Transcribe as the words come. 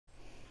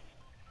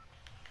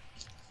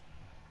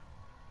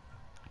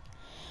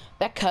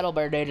That cuddle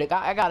bear, dude.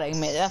 I gotta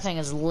admit, that thing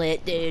is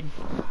lit, dude.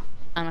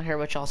 I don't care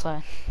what y'all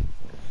say.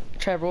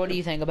 Trevor, what do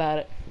you think about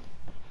it?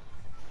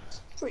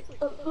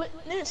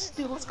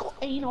 Dude, let's go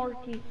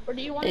anarchy. Or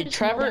do you want to Dude, just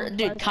Trevor,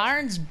 dude,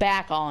 Kyron's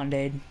back on,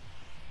 dude.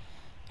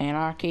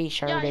 Anarchy,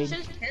 sure, yeah, dude. he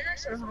says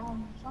parents are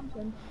home or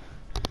something.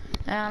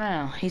 I don't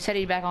know. He said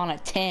he's back on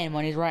at 10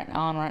 when he's right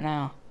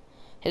now.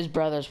 His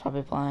brother's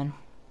probably playing.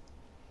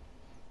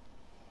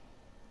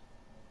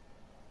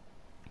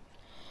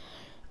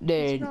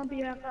 Dude.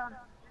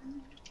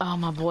 Oh,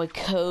 my boy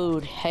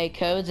Code. Hey,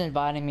 Code's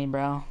inviting me,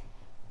 bro.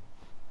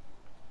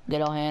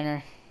 Good old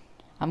Hunter.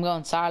 I'm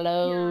going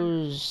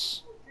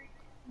silos.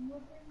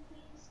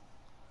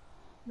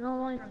 No,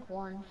 only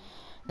one.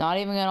 Not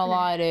even gonna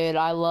lie, dude.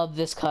 I love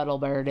this cuddle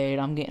bear, dude.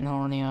 I'm getting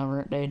horny over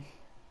it, dude.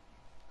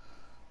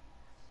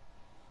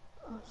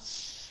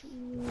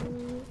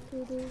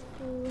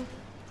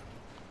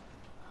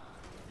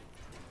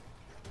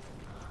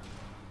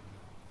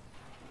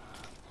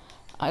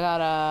 I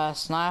got a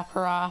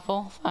sniper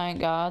rifle,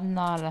 thank God.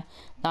 Not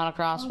a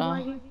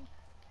crossbow.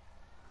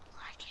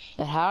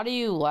 How do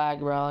you lag,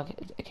 bro?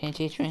 Can you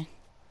teach me?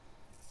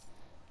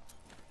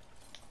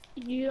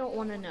 You don't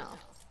want to know.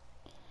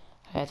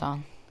 Okay,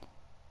 Tom.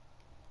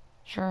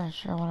 Sure,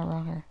 whatever,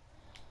 okay.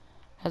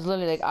 Cause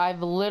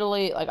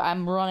literally,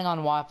 I'm running on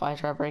Wi-Fi,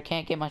 Trevor. It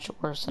can't get much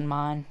worse than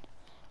mine.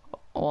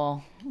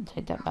 Well, I'll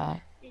take that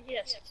back.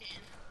 Yes, I can.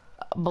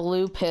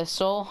 Blue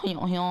pistol. You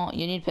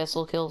need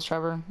pistol kills,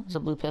 Trevor. There's a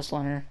blue pistol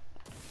in here.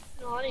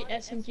 No, I need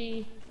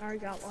SMG. I already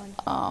got one.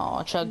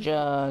 Oh, chug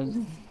jug.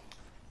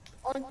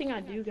 Only thing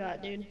I do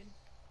got, dude.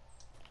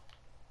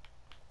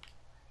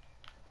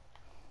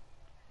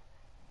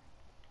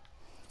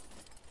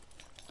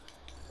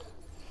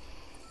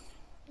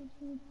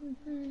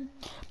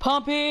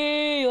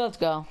 Pumpy, let's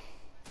go.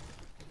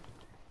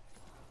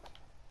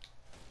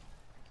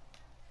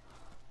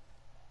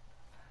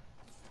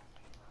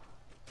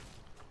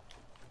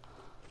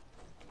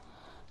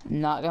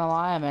 Not gonna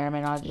lie, I may or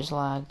may not just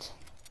lagged.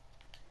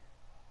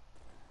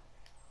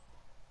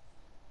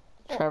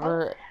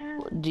 Trevor,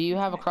 do you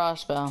have a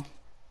crossbow?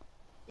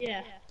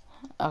 Yeah.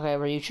 Okay,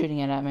 were you shooting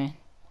it at me?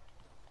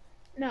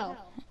 No.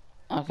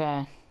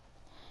 Okay.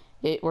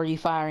 Were you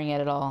firing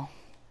it at all?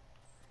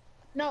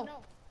 No.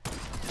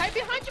 Hey,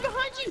 behind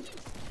you!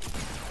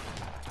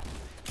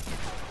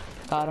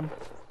 Got him.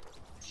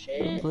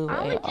 Shit. Blue I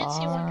only did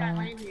see one guy AR.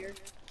 land here.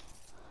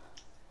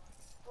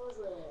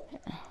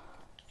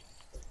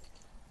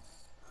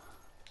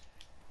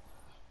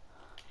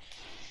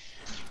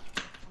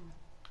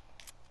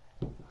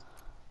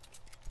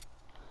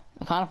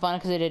 Kind of funny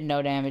because they did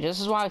no damage. This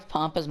is why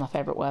pump is my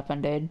favorite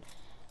weapon, dude.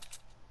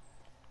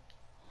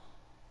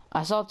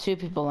 I saw 2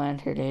 people land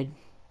here, dude.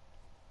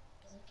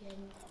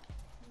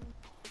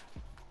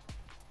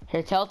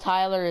 Here, tell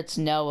Tyler it's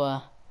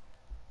Noah.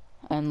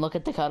 And look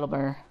at the cuddle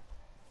bear.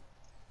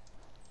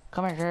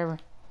 Come here, Trevor.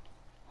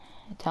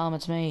 Tell him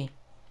it's me.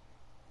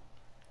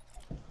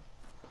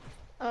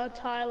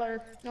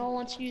 Tyler, no one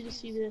wants you to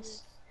see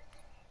this.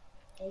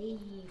 Hey.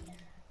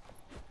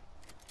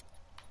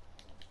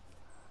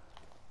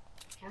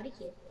 How'd he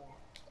get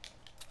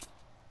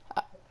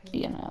that?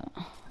 You know.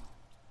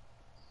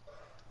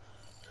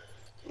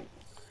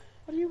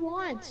 What do you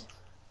want?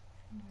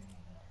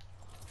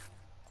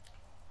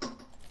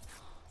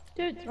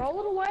 Dude, throw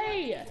it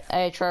away!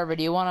 Hey, Trevor,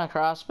 do you want a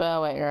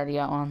crossbow? Wait, you already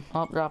got one.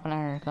 Oh, dropping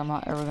here. I'm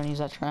not ever gonna use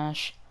that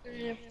trash.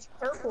 If it's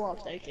purple, I'll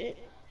take it.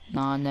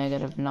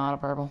 Non-negative, not a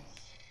purple.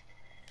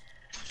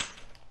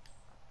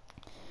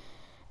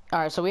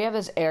 Alright, so we have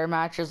this air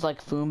mattress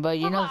like Foomba.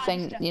 You know the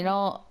thing, you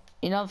know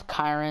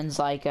Kyron's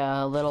like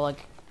a little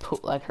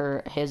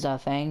his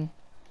thing?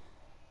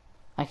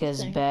 Like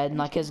his bed,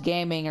 like his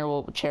gaming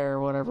or chair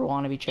or whatever,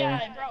 wannabe chair.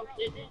 Yeah, it broke,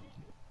 didn't it?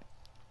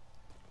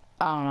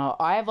 I don't know.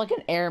 I have like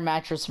an air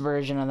mattress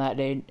version of that,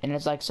 dude, and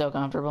it's like so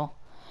comfortable.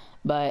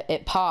 But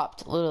it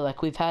popped, literally,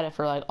 like we've had it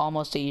for like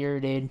almost a year,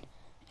 dude,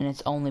 and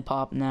it's only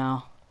popped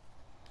now.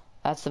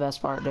 That's the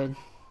best part, dude.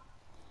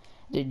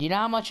 Dude, you know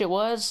how much it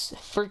was?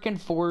 Freaking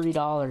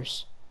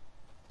 $40.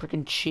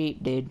 Freaking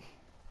cheap, dude.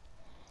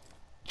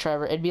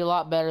 Trevor, it'd be a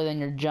lot better than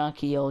your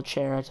junky old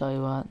chair, I tell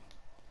you what.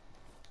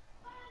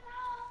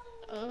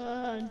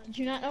 Did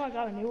you not know I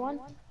got a new one?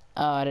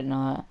 Oh, I didn't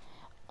know that.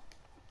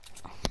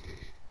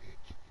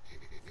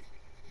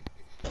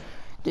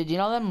 Did you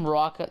know them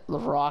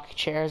rock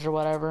chairs or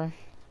whatever?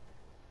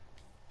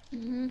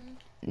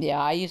 Yeah,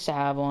 I used to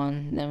have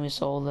one, then we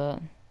sold it.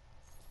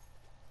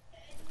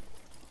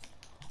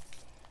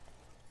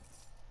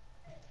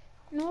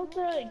 You know what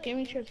the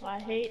gaming chairs I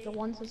hate? The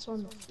ones that's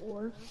on the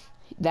floor.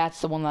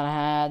 That's the one that I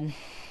had.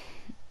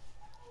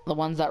 The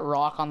ones that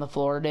rock on the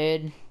floor,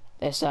 dude.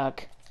 They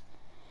suck.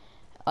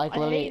 Like,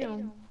 literally,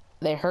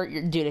 they hurt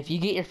your... Dude, if you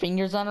get your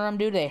fingers under them,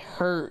 dude, they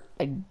hurt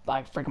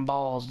like freaking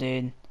balls,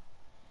 dude.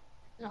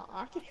 No,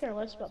 I could care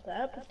less about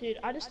that, but dude,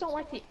 I just don't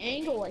like the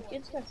angle. Like,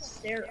 it's got to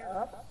stare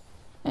up.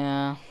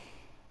 Yeah.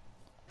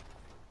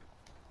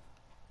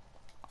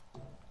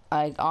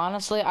 Like,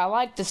 honestly, I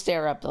like to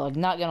stare up, though. Like,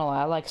 not gonna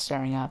lie, I like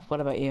staring up.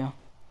 What about you?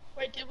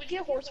 Wait, did we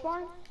get horse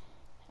barn?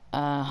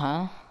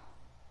 Uh-huh.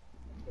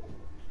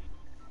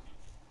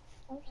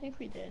 I don't think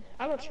we did.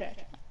 I will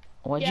check.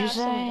 What'd Yeah, you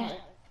someone say? got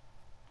it.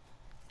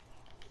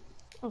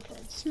 Okay,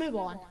 let's move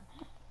on.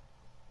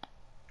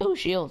 Ooh,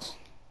 shields.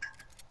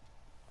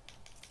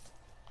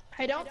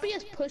 Hey, don't be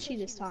as pushy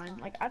this time.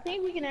 Like, I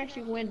think we can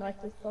actually win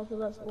like this, both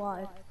of us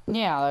alive.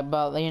 Yeah,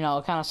 but you know,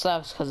 it kind of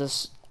sucks because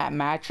this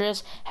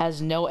mattress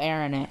has no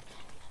air in it.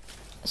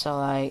 So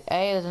like,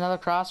 hey, there's another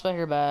crossbow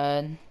here,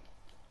 bud.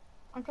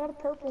 I got a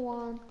purple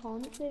one.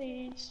 Calling the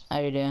kitties. How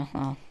you do?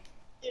 Oh.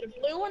 Dude, a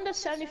blue one does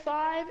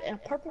 75 and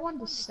a purple one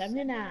does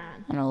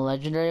 79. And a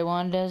legendary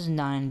one does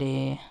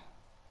 90.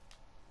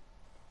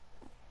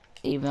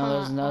 Even though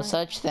there's no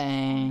such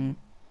thing.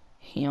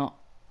 Hyun,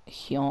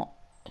 hyun,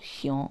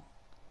 hyun.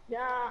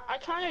 Yeah, I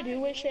kind of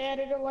do wish they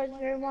added a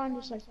legendary one,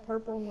 just like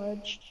purple and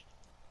ledge.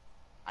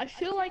 I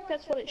feel like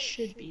that's what it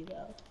should be,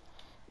 though.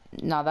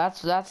 No,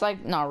 that's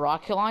like, no,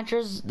 rocket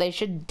launchers, they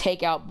should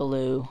take out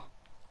blue,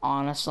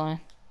 honestly.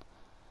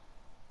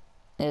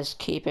 Just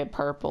keep it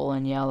purple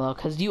and yellow,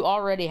 because you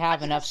already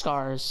have enough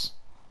scars.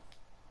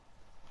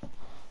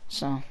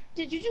 So.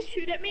 Did you just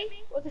shoot at me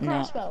with a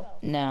crossbow?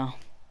 No.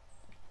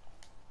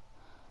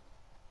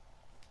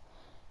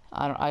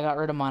 I got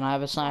rid of mine. I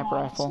have a sniper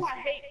rifle.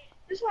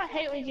 This is why I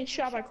hate when you get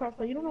shot by a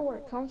crossbow. You don't know where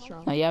it comes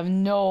from. No, you have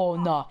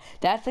no.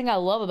 That thing I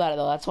love about it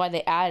though. That's why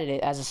they added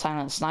it as a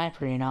silent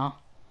sniper. You know,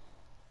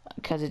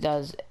 because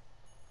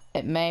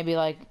it may be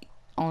like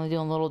only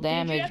doing little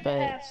damage,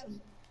 but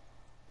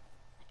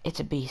it's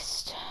a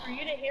beast. For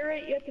you to hear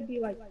it, you have to be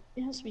like,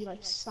 it has to be like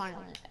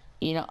silent.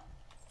 You know,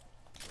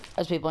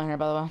 there's people in here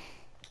by the way.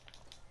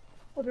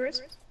 Oh, there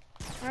is.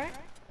 All right.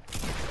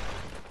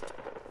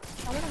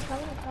 Coming.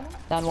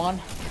 Down one.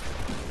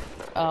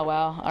 Oh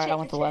wow. All right, I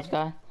went to the left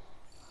guy.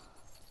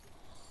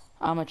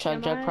 I'm a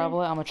chug jug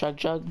probably. I'm a chug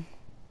jug.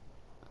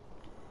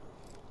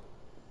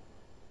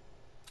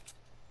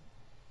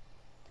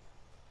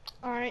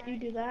 All right, you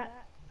do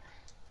that.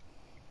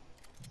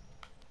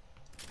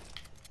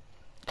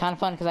 Kind of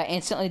fun because I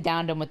instantly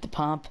downed him with the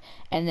pump,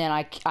 and then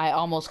I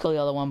almost killed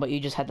the other one, but you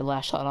just had the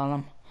last shot on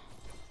him.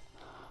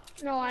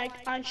 No, I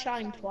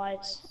shot him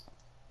twice.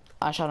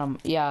 I shot him.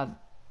 Yeah,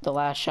 the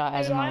last shot,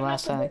 as in the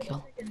last time I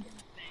killed.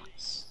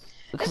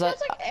 Because like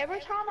every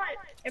time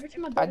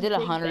I did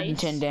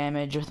 110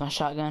 damage with my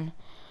shotgun.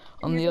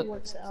 On the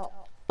works out.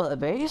 But the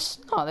base?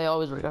 No, they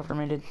always work out for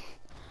me, dude.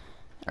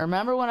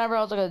 Remember whenever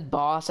I was like a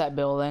boss at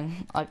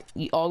building? Like,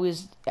 you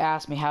always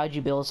asked me, how'd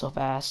you build so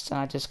fast? And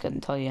I just couldn't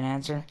tell you an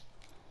answer.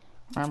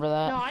 Remember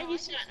that? No, I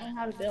used to not know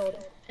how to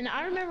build. And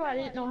I remember I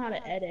didn't know how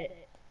to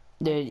edit.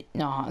 Dude,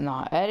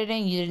 no.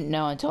 Editing, you didn't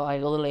know until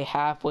like literally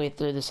halfway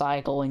through the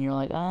cycle and you're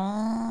like,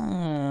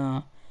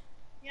 ah.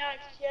 Yeah,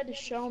 'cause you had to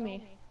show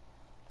me.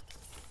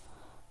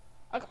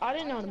 Like, I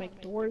didn't know how to make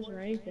doors or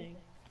anything.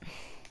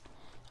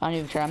 I don't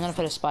even care. I'm gonna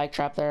put a spike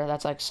trap there.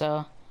 That's like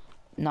so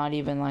not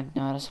even like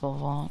noticeable,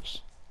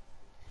 folks.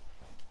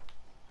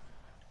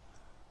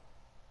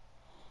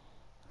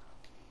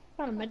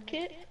 Got a med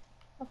kit.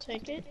 I'll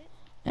take it.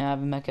 Yeah, I have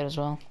a mech kit as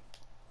well.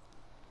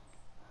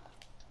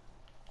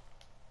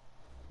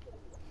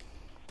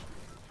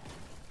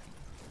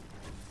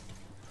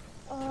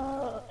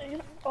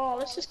 Oh,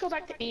 let's just go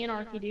back to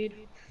anarchy, dude.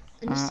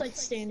 And just like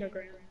stand our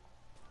ground.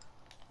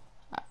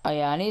 Oh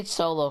yeah, I need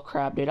solo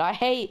crap, dude. I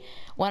hate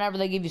whenever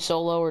they give you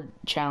solo or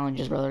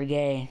challenges, bro. They're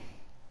gay.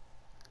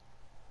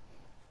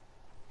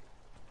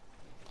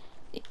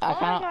 All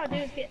I gotta do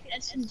is get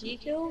SMG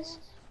kills.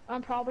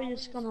 I'm probably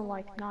just gonna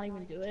like not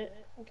even do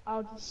it. Like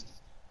I'll just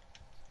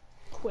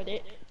quit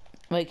it.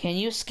 Wait, can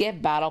you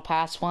skip battle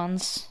pass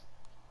ones?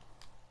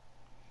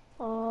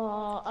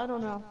 I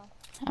don't know.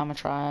 I'm gonna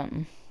try it.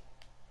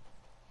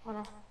 I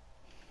don't know.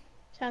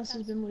 Chance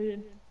has been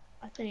looted,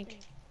 I think.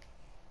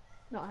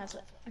 No, it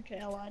hasn't. Okay,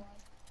 I lied.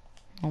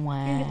 Wow.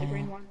 You can get the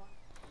green one.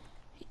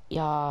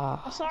 Yeah.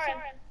 Oh, sorry.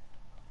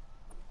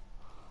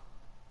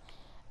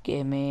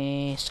 Give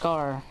me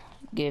scar.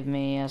 Give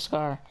me a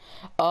scar.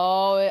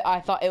 Oh, I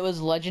thought it was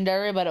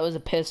legendary, but it was a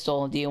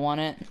pistol. Do you want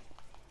it?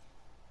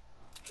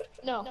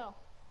 No.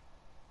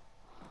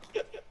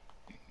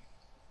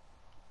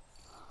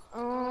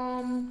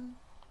 I'm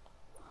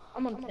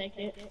gonna take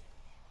it.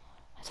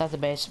 It's at the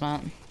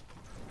basement.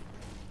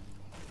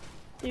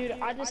 Dude,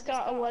 I just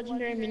got a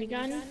legendary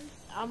minigun.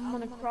 I'm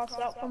gonna cross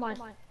out for my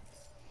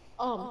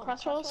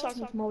crossbow so I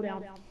can mow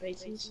down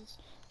bases.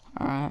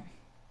 Alright.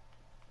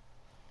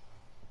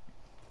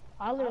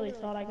 I literally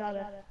thought I got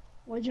a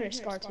legendary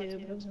scar too,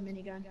 but it was a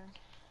minigun.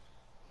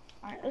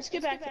 Alright, let's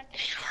get back to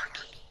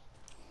anarchy.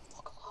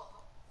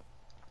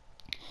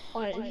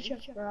 Alright, did you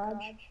check the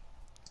garage?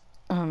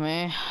 Oh,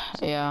 me?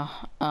 Yeah.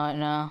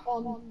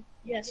 No.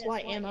 Yes,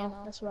 light ammo.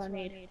 That's what I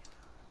need.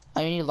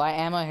 Oh, you need light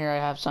ammo? Here, I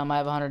have some. I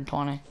have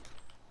 120.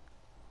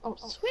 Oh,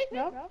 sweet,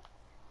 bro.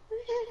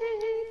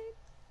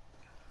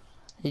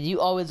 Did you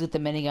always get the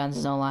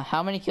miniguns? No lie.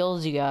 How many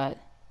kills you got?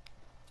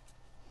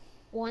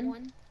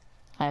 One.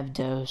 I have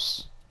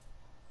dose.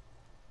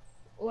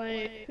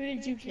 Wait, who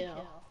did you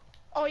kill?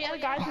 Oh yeah, the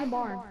guys in the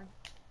barn.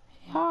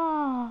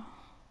 Yeah.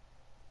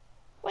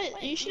 Wait,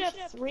 you should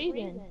have 3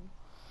 then.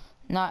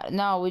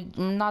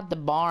 Not the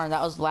barn.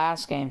 That was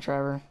last game,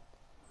 Trevor.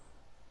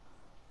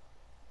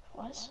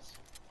 What?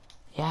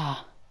 Yeah.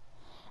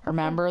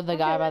 Remember the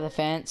guy by the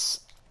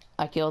fence?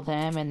 I killed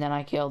him, and then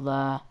I killed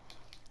the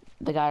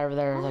guy over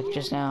there, like,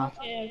 just now.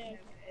 Okay.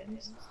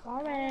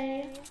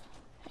 Sorry.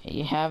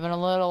 You having a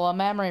little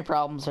memory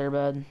problems here,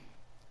 bud.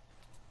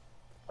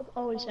 I've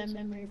always had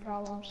memory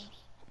problems.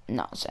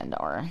 No,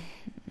 Sandor.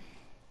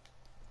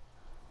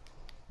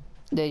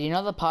 Did you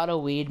know the pot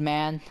of weed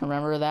man?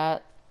 Remember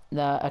that?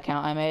 The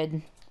account I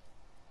made?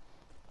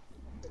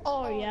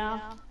 Oh,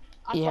 yeah.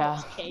 I Yeah.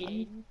 thought it was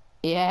Caden.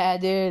 Yeah,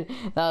 dude.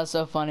 That was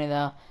so funny,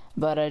 though.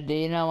 But, do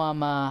you know,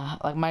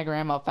 like, my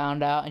grandma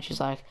found out, and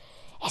she's like,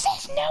 "Is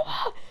this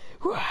Noah?"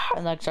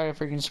 And, like, started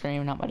freaking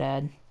screaming at my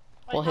dad.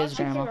 Well, his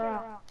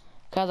grandma.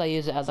 Because I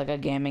use it as, like, a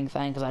gaming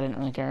thing, because I didn't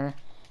really care.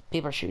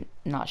 People are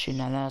not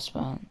shooting at us,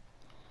 but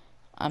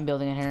I'm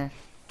building it here.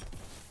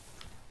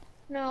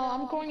 No,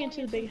 I'm going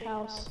into the big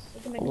house.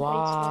 We can make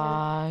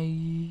Why?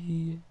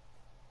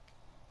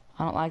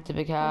 I don't like the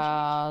big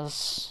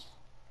house.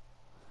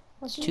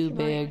 It's too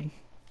big.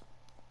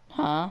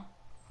 Huh?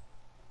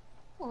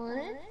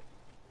 What?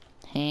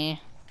 Huh?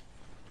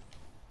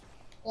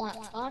 What?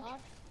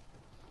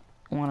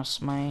 Wanna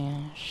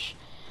smash?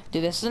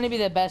 Dude, this is gonna be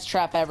the best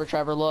trap ever,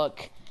 Trevor.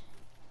 Look.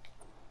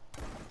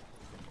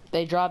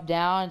 They drop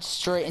down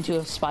straight into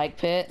a spike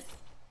pit.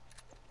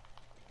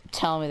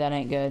 Tell me that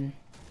ain't good.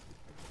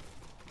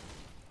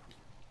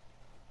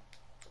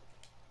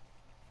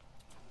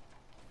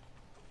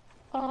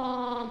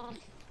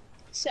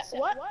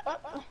 What?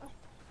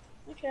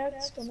 Okay,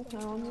 that's gonna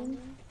count.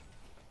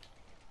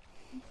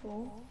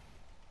 Cool.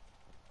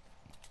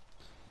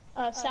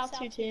 South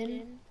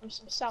 210, or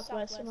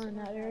southwest, somewhere in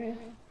that area.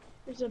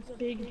 There's a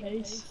big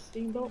base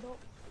being built.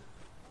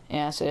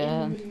 Yeah, I see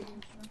it.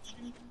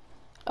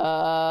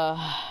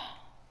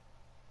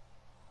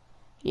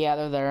 Yeah,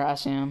 they're there. I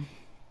see them.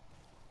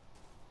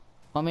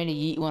 Want me to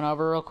yeet one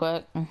over real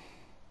quick?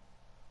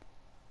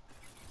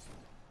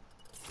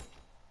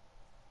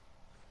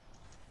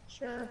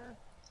 Sure.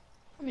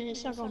 I mean,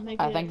 it's not gonna make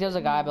it. I think there's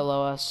a guy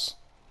below us.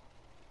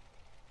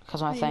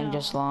 Cause my thing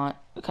just launched.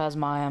 Because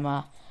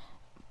my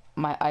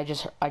I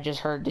just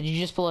heard. Did you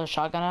just pull a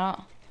shotgun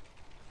out?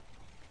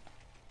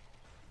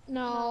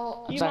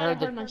 No, you might have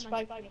heard my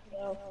spike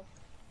though.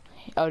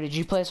 Oh, did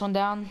you place one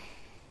down?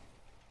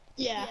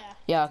 Yeah.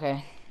 Yeah.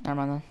 Okay. Never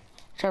mind then.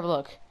 Trevor,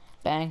 look.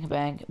 Bang,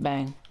 bang,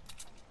 bang.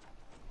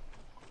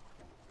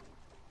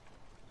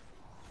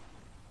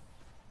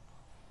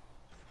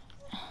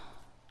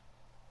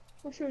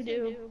 What should we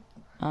do?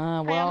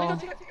 Well. Hey, I'm gonna go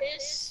take a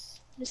piss.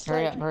 Just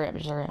hurry up, hurry up,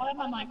 just hurry up. I have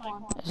my mic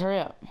on. Just hurry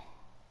up.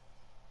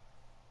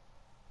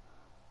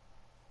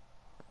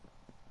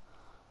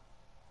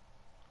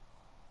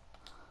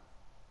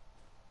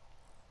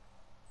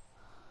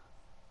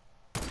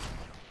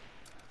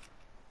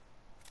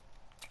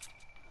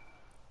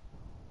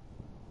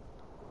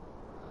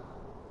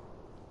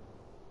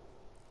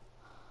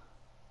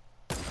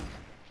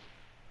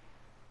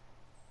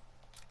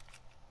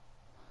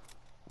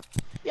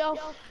 Yo.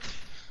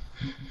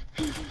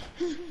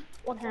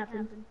 What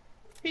happened?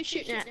 Who's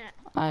shooting at?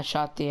 I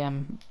shot the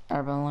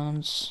air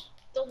balloons.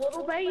 The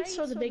little base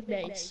or the big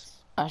base?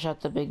 I shot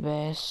the big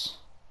base.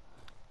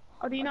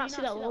 Oh, do you not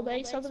see that little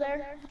base over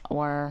there?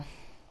 Where?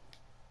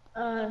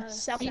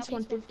 Southeast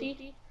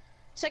 150.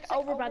 It's like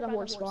over by the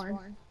horse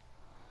barn.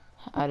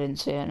 I didn't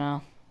see it,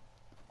 no.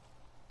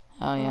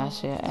 Oh yeah, I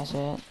see it, I see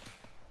it.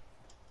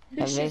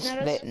 Who's shooting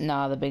at us?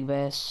 Nah, the big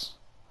base.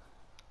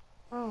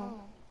 Oh.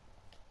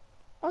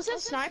 Oh, is that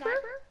sniper?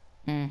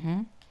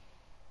 Mm-hmm.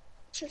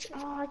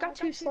 Oh, I got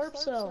 2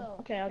 slurps though.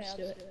 Okay, I'll just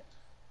do it.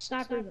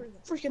 Sniper is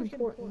freaking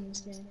important in this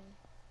game.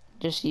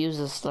 Just use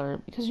the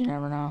slurp, because you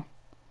never know.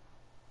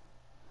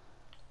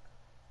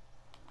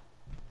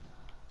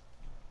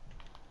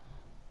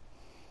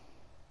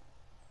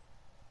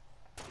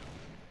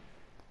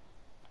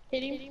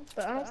 Hit him,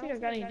 but I don't think I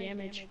got any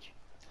damage.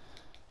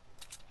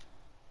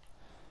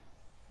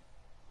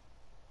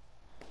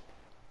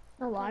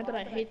 No lie, but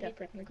I hate that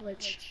freaking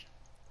glitch.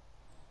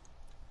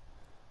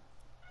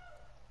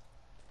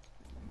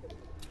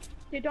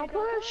 Dude, don't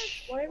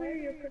push! Whatever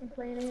your freaking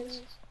plan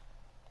is.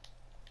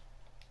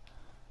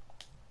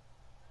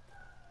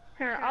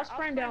 Here, I'll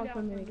spray him down with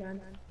my minigun.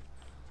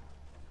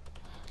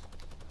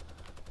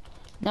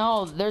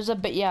 No, there's a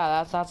bit.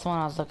 Yeah, that's the one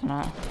I was looking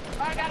at.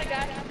 Oh, I got a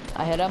guy.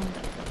 I hit him.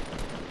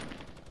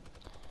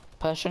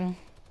 Pushing.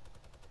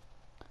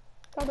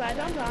 Don't die,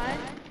 don't die.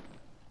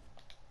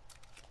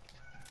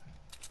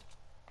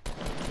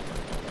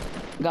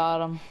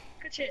 Got him.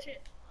 Good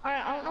shit.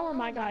 Alright, I don't know where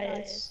my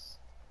guy is.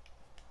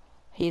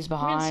 He's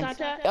behind. snipe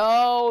that?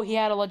 Oh, he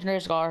had a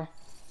legendary scar.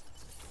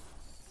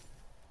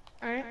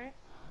 Alright.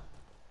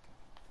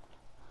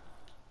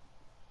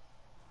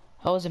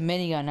 Oh, it was a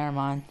minigun. Never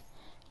mind.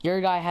 Your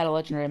guy had a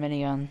legendary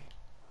minigun.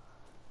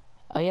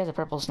 Oh, he has a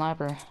purple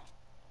sniper.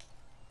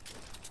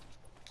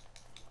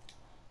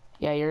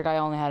 Yeah, your guy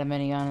only had a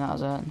minigun, and that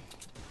was it.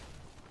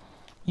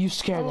 You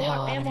scared the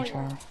hell out of me,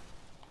 Trevor.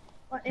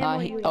 What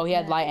ammo He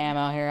had light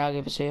ammo. Here, I'll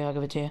give it to you. I'll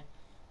give it to you.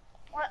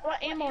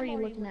 What ammo are you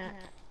looking at?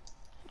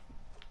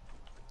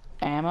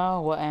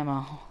 Ammo? What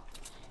ammo?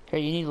 Here,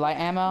 you need light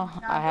ammo?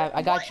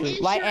 I got you. What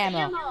is Light your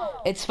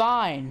ammo. It's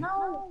fine.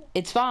 No.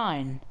 It's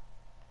fine.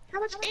 How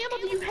much ammo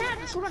do you have?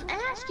 That's what I'm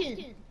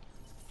asking.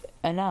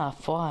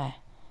 Enough. Why?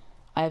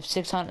 I have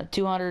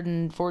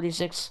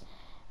 246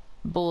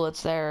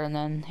 bullets there, and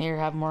then here,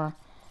 have more.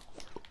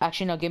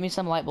 Actually, no, give me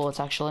some light bullets,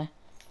 actually.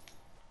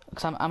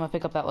 Because I'm gonna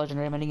pick up that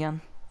legendary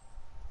minigun.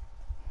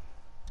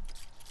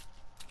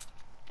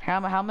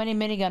 How many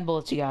minigun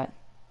bullets you got?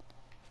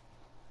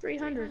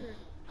 300.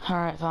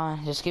 Alright,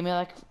 fine. Just give me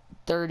like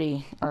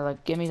 30, or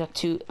like give me like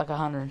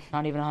 100,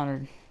 not even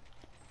 100.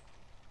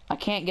 I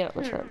can't get up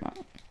the trip.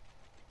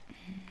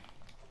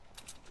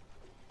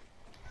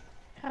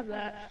 Have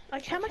that.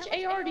 Like, how much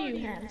AR do you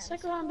have? It's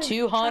like around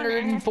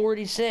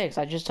 246.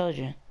 I just told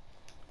you.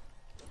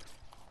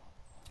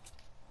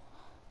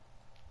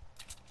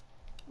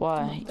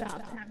 Why?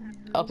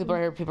 Oh, people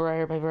right here. People right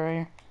here. People right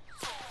here.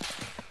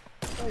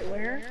 Wait,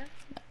 where?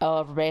 Oh,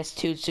 upper base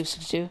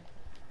 262.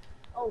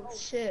 Oh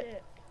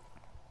shit.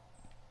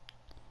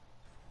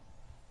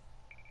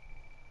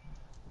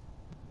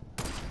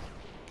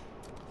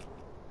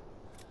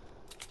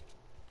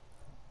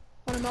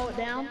 Wanna mow it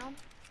down?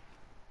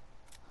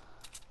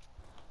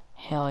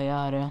 Hell yeah,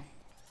 I do.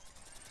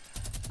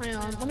 Hang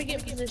on, let me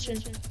get in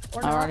position.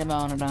 Or I'm not. already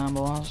mowing it down,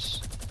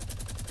 boys.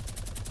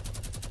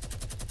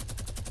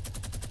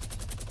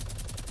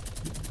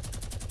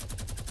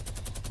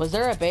 Was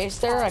there a base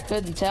there? I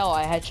couldn't tell.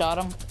 I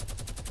headshot him.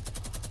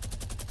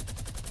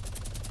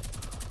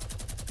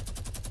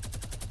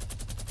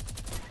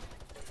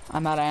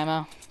 I'm out of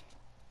ammo.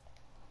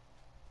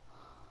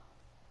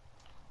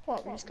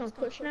 What, we're just gonna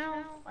push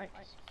now? Like,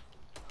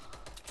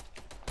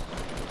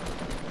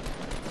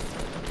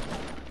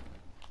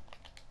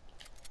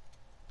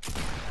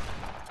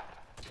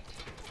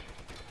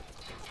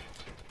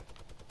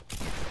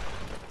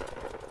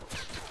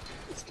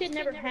 this kid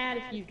never had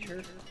a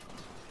future.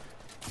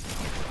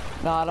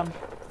 Got him.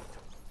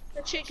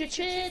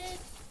 Ka-chit.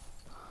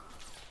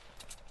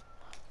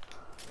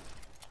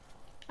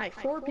 Alright,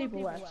 4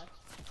 people left.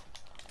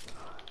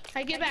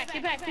 Hey, get back.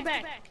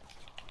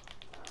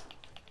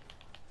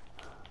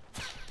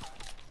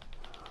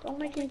 Don't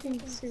make anything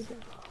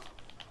stupid.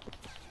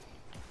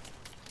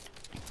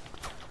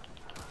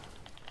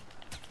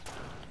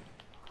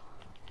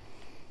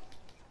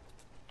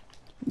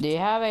 Do you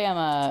have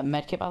a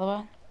med kit, by the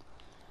way?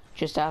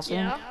 Just asking.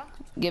 Yeah.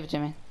 Give it to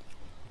me.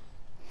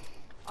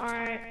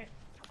 Alright.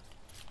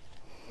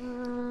 How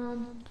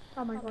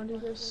am I going to do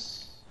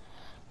this?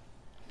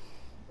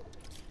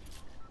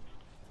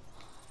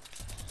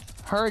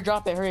 Hurry,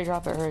 drop it. Hurry,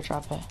 drop it. Hurry,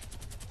 drop it.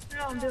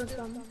 No, I'm doing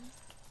something.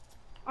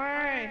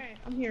 Alright,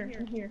 I'm here.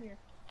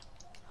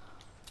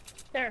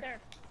 There.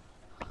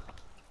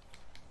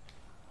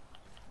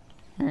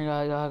 Here you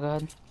go. Go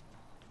ahead.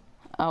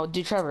 Oh,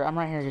 dude, Trevor, I'm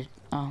right here. Dude.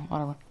 Oh,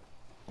 whatever.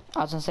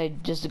 I was gonna say,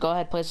 just go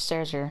ahead, place the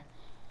stairs here.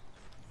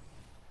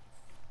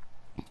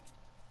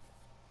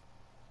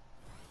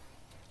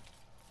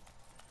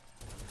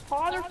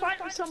 Oh, they're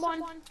fighting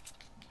someone.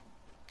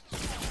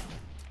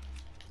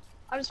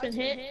 I've just been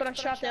hit, but I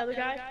shot the other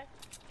guy.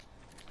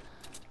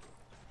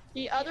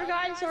 The other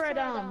guys are at,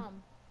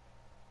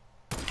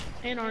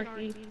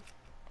 Anarchy.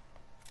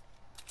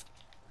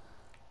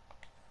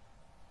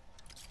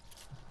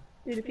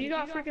 Dude, if you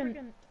got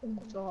freaking, oh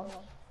my god.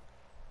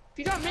 If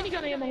you got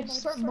minigun ammo,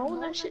 start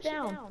mowing that shit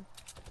down.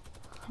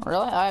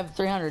 Really? I have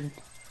 300.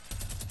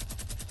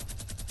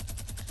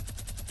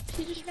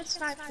 He just got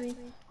sniped me.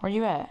 Where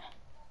you at?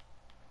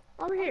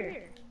 Over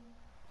here.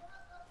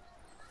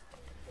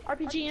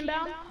 RPG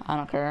inbound? I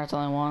don't care. It's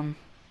only one.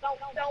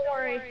 Don't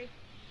worry.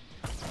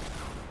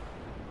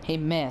 He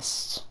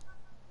missed.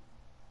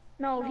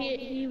 No,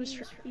 he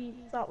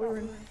thought we were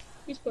in.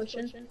 He's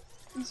pushing.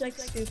 He's like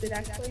stupid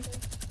actually.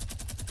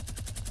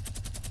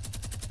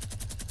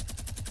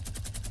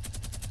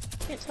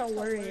 Can't tell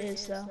where he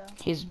is though.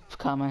 He's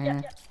coming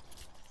here.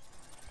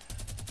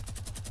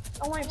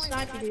 Oh, I'm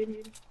sniping,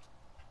 dude.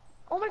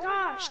 Oh my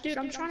gosh, dude,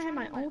 I'm trying to have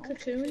my own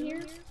cocoon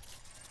here.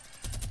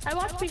 I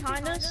watched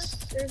behind us.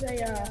 There's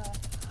a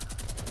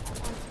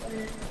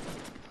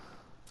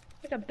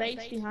like a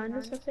base behind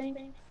us, I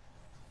think.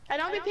 Hey,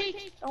 don't be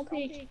peek. Don't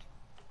peek.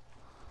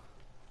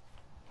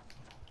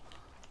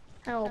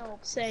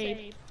 Help.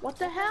 Save. What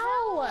the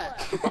hell?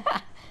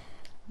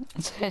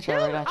 It's okay,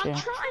 Trevor, I got you. I'm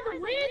trying to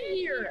win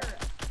here.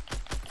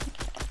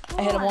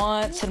 I hit him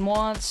once, hit him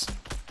once.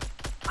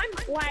 I'm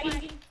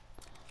lagging.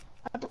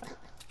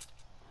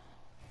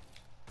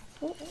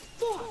 Oh,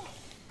 fuck.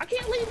 I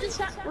can't leave this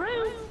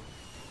room.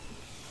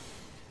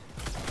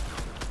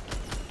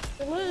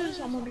 If I lose,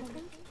 I'm gonna be.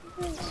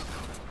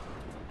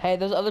 Hey,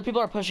 those other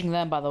people are pushing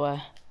them, by the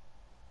way.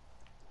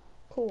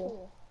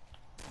 Cool.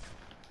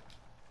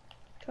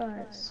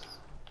 Cause,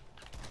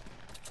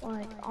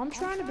 like, I'm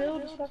trying to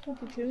build a fucking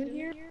cocoon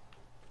here.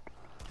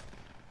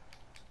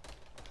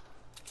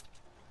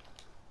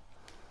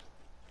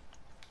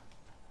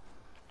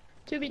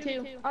 Two v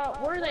two.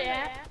 Where are they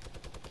at?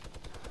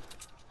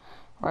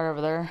 Right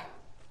over there.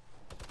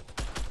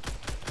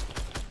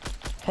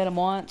 Hit him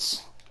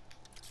once.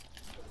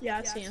 Yeah,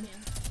 I see him.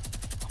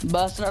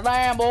 Busting it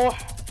down, boy.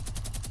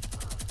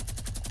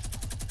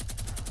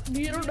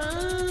 Get her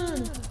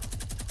done.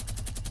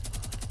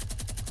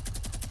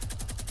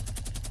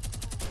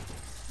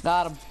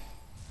 Got him.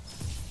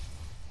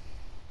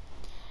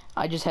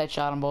 I just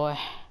headshot him, boy.